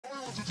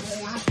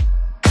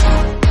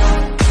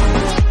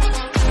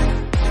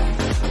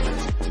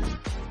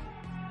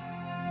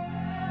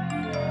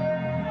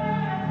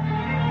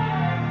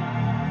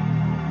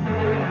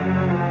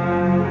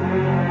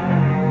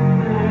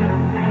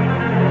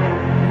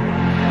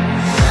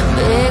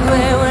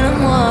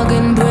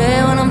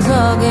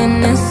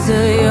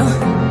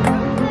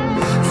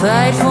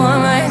Fight for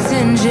my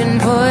attention,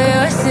 for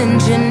your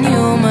ascension,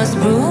 you must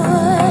prove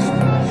it.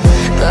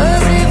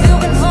 'Cause if you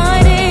can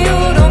find it, you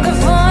don't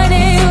confine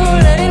it, you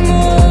let it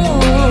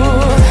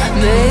move.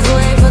 Make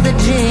way for the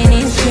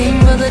genie, scream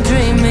for the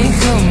dream may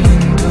come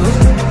true.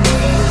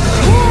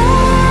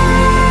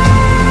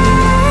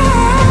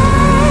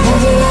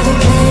 Have you ever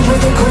played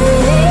with a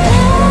queen?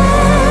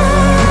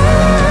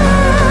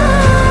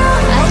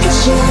 I can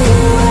show you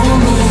what I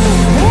mean.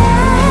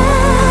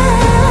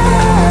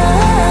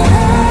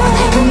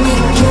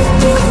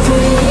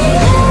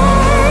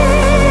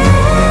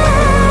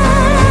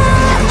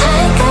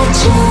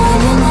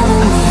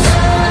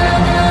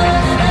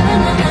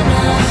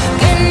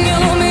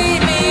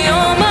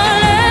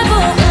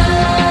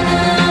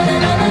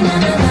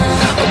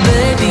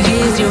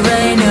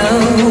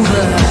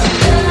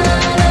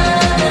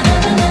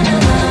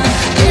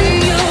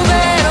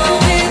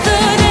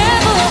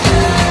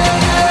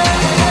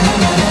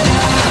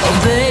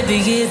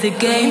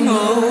 Game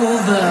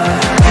over.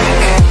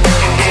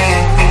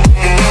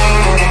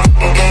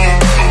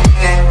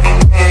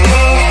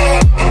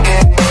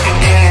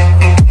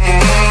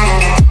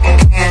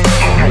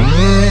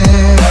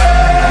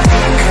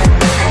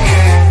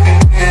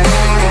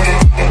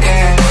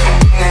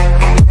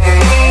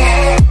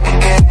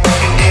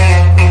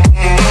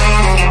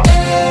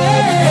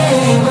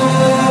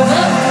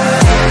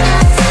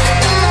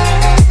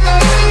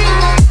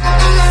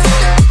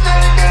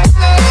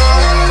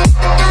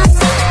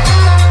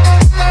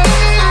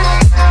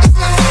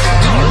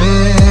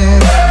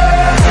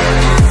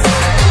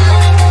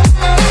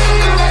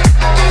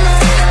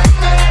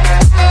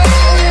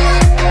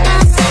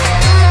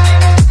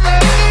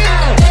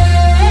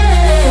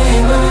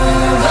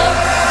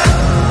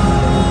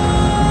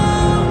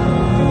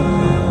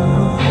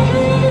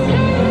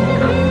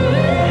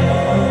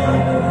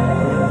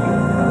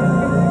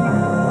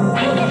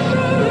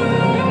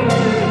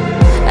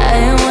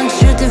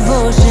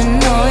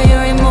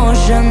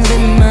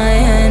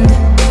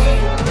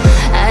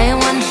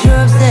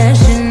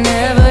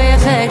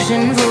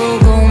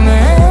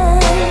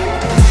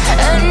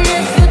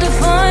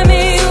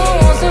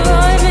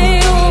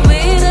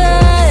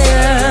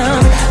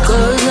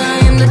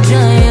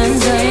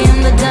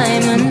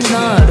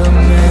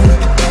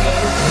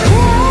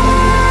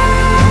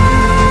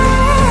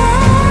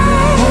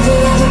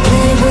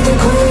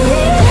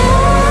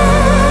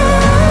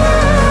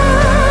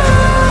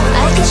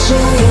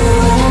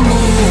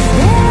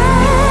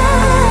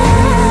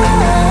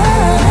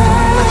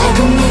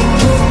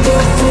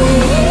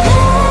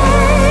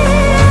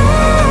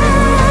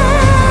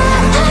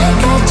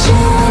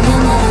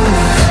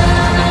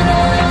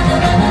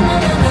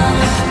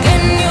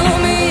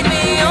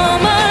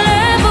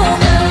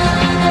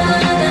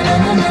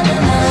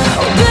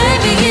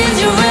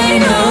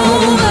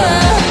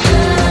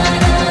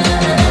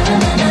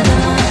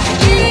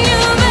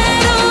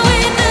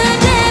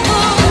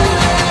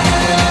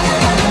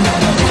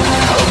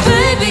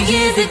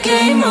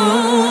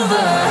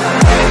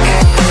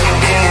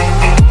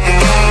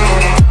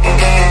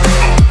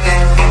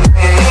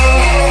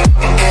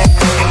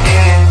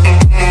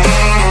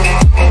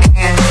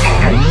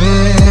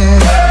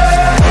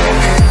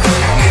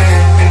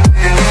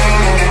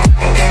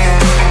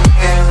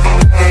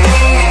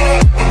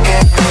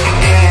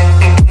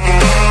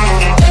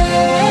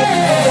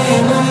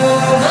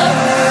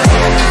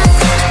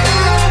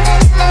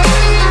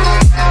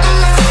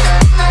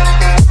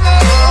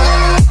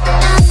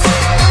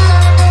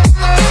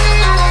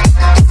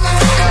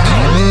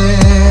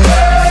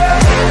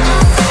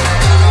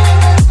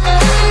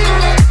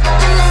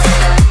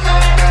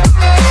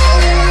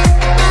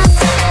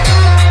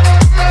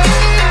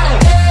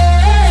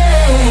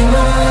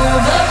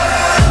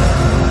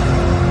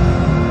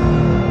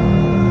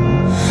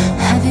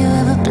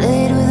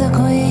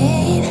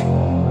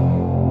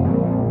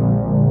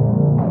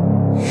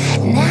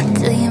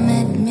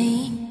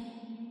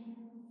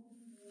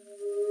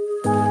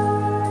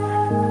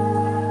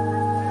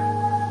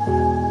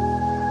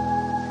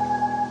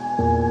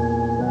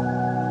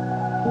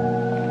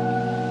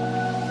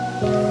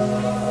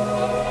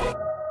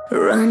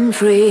 Run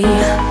free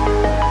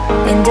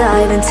and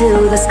dive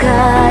into the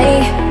sky.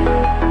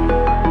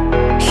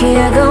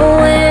 Hear the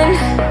wind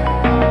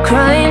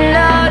crying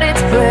out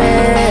its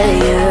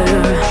prayer.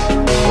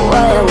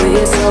 Why are we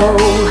so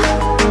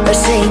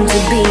ashamed to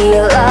be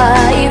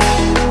alive?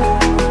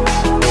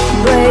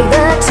 Break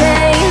the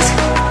chains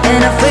and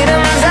our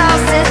freedom's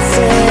ours to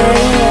take.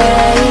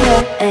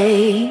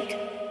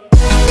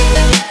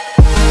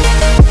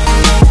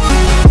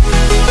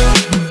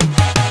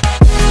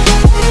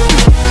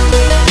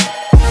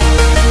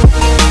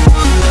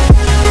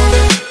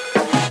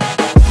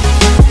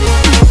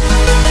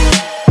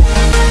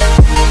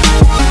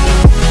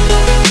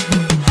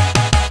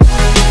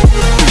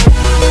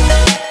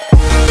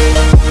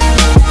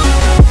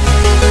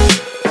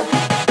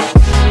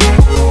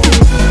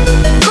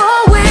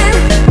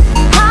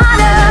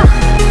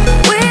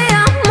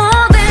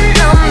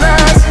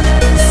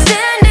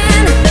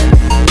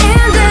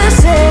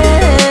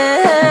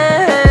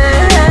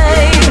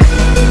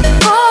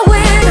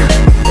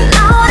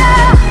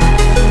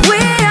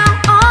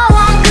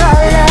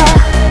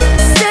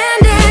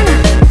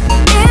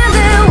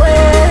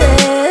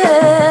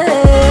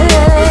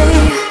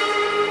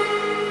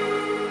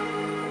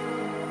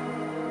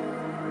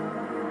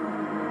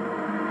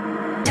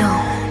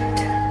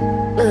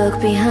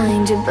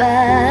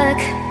 back.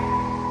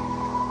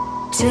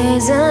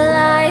 Chase the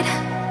light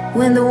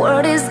when the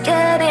world is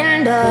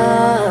getting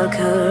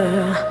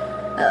darker.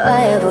 I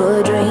have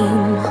a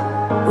dream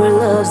where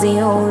love's the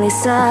only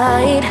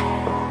side.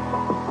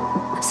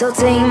 So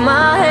take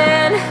my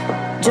hand,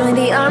 join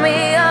the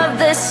army of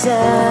the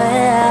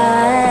shadows.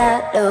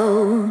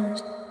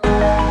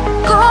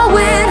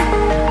 Going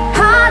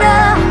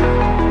harder,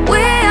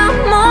 we are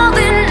more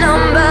than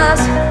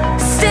numbers,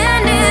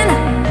 standing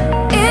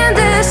in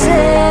the shade.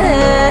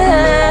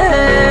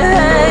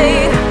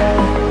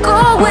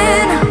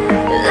 Going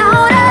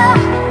louder,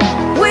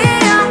 we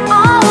are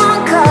all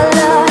one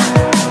color,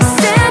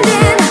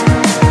 standing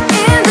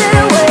in the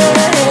way.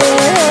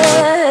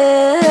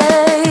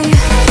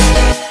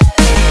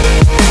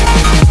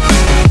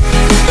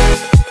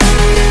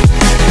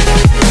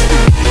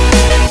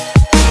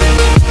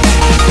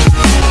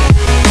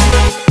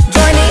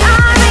 Join the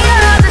army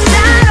of the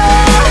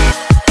shadows.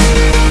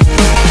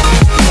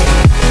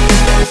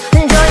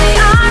 Join the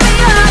army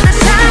of the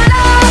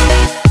shadows.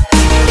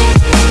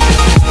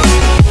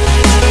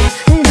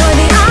 Join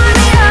the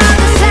army of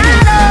the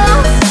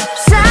shadows.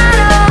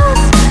 Shadows,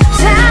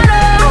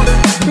 shadows.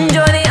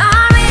 Join the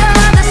army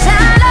of the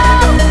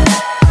shadows.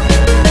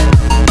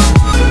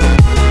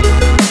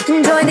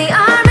 Join the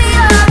army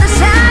of the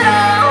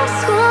shadows.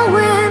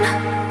 Going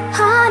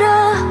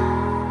harder,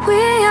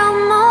 we are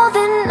more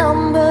than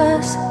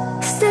numbers,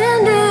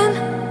 standing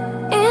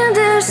in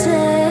their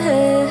shade.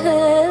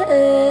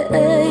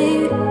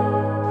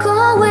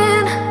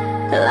 Going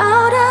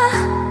louder,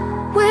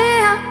 we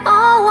are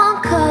all one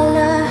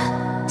color,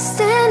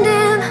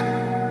 standing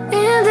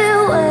in their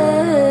way.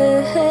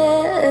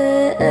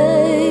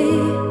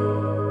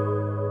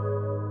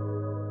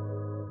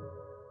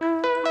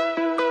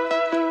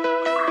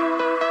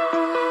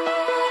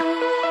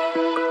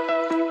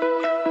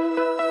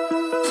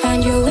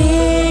 Find your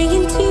way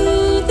into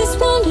this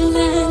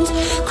wonderland.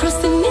 Cross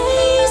the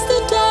maze, the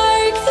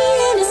dark, the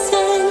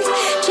innocent.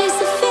 Chase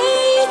the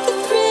faith, the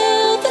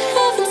thrill, the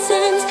heaven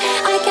sent.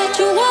 I got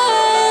you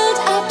wild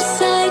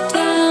upside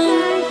down.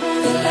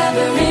 The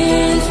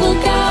labyrinth will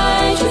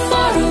guide you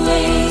far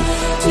away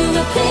to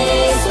the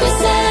place where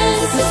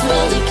senses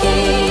will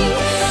decay.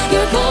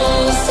 Your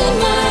ghost and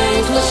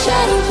mind will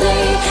shadow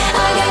play.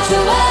 I got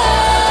you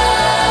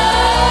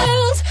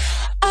wild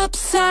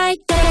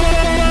upside down.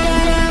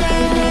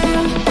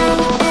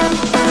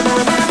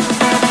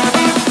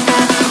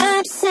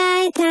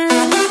 Upside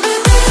down.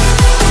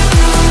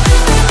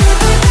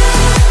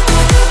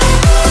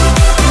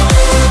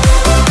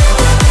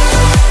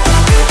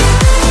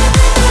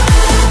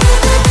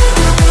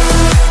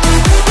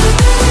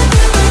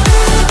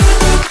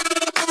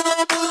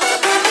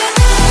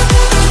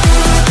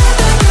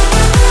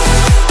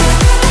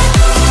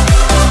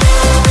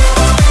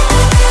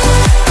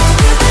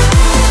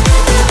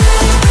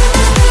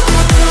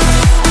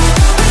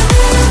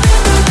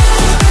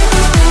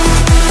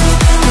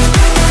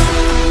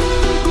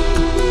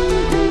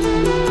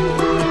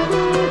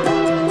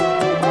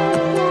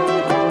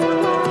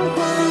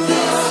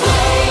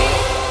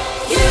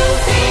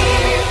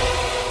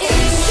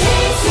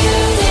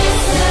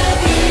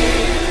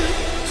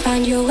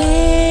 Find your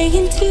way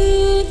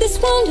into this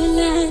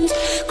wonderland.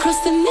 Cross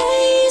the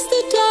maze,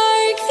 the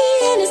dark, the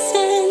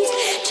innocent.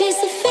 Chase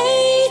the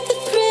faith, the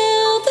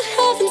thrill, the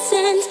heaven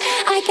sent.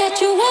 I got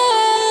you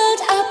wild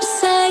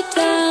upside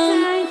down.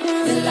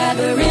 The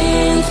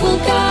labyrinth will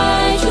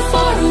guide you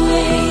far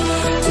away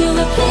to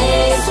the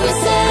place where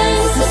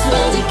senses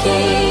will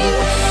decay.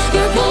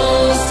 Your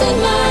ghost and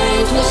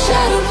mind will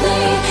shadow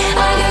play. I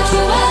got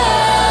you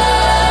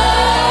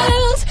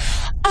wild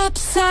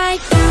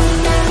upside down.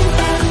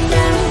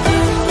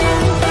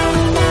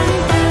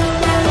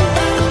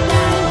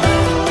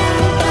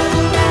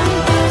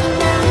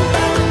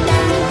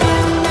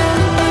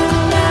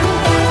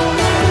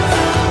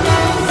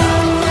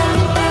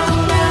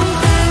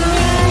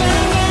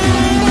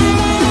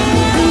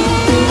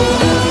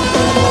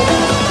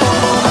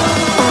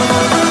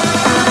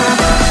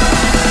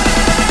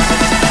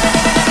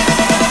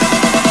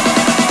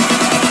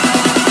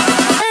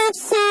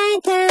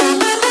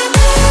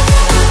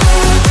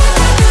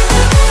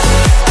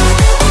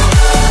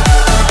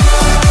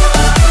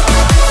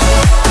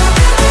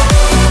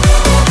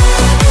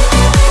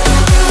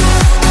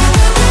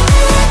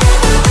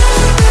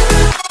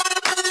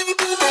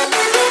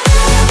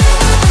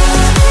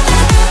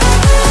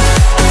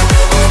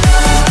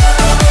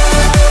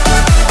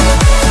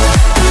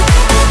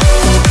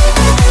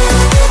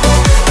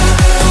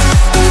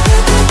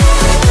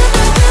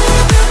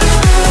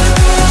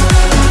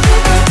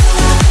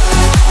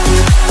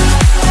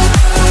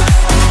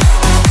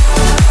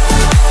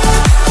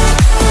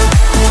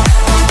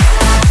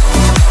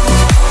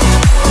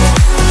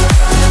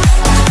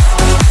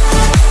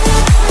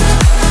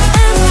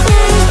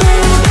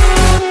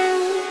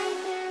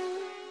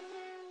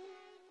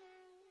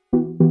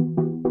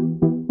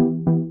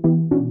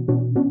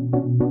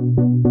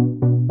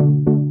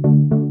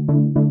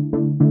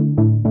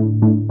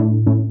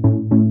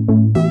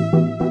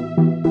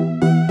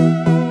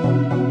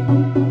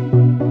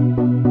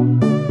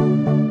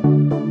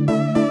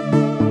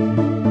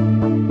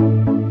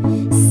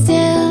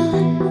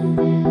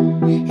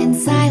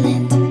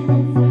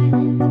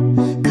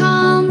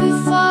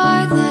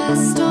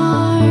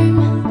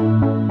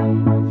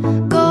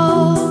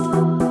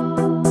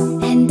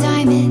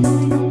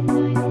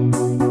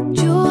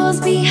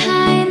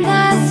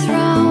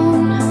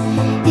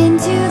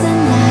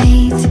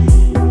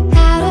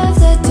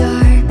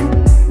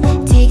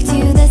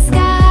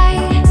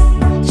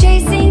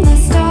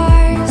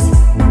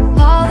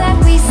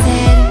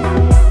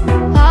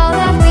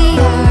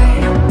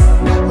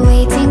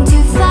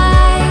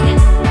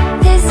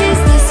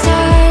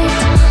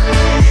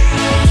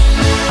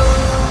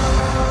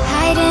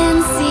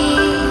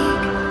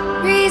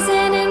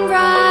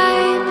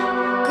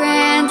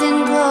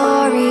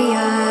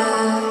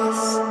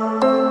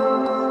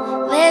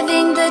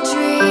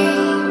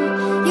 dream,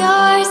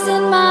 yours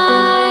and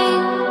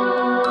mine,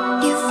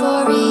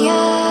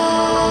 euphoria.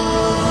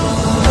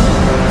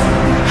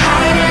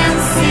 Hide and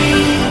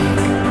seek,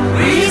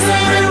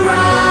 reason and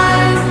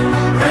rhyme,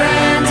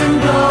 grand and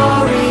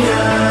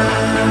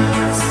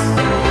glorious.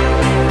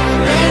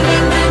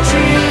 Living the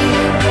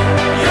dream,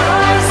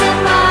 yours and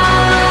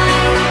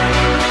mine,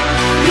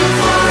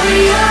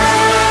 euphoria.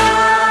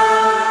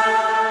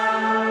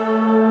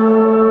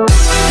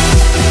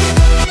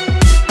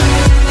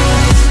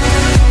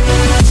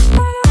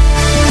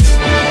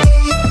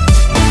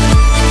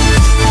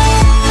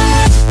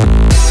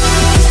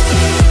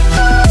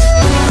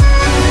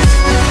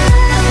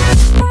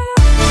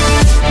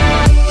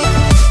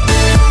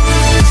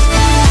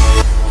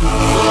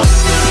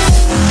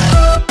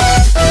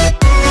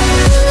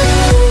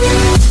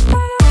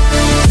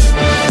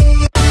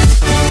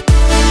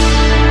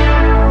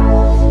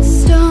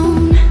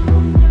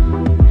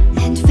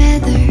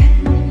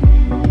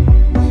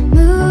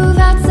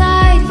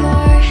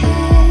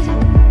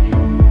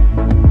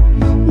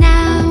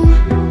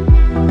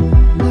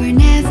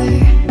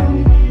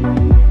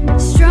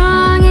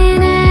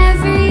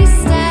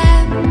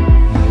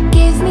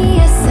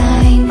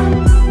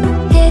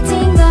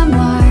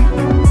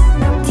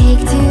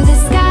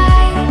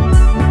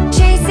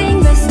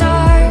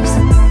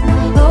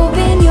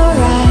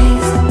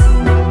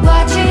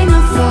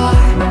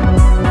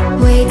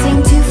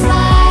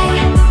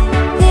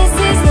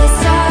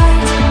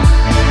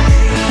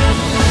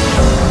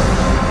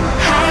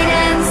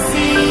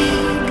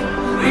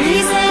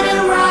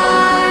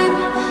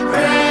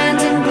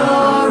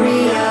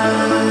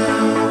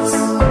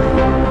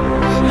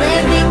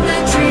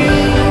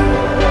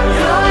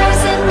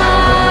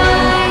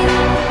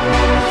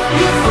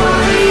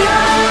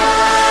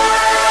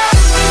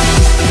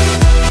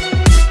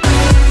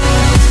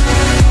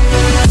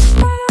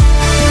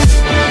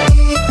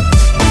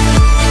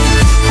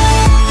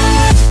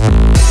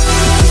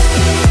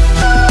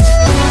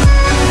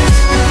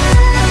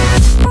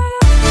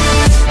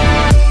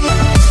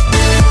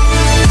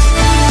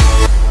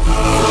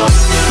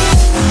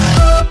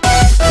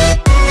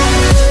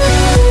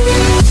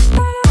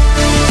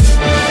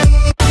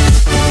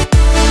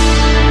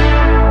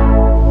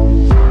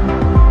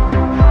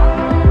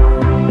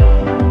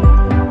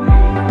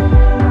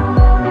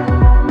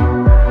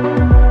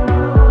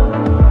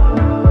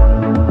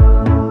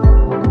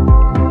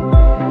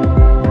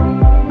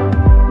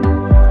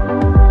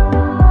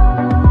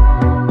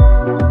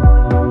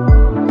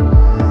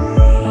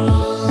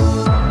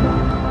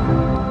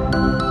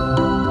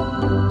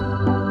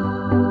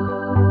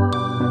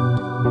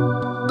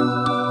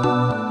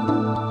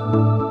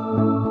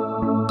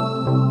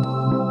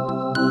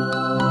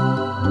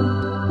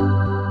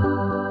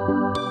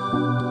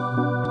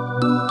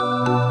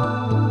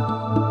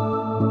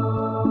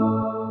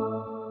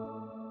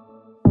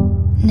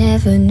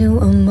 Never knew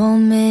a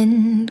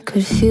moment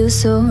could feel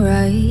so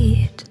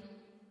right,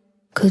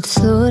 could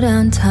slow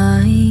down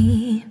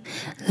time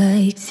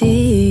like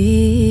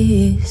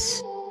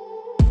this.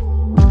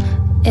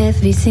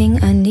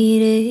 Everything I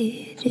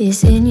needed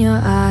is in your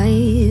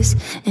eyes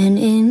and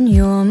in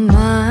your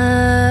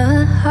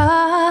mind.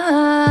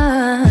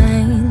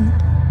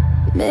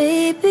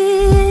 Maybe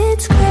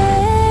it's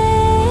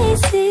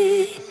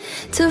crazy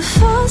to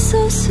fall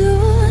so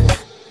soon,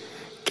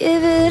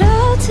 give it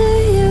all to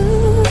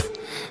you.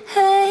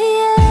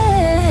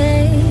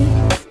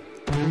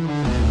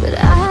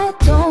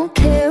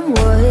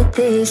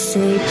 They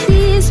say,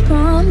 please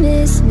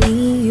promise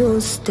me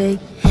you'll stay,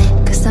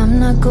 'cause I'm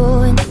not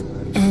going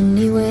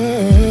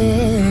anywhere.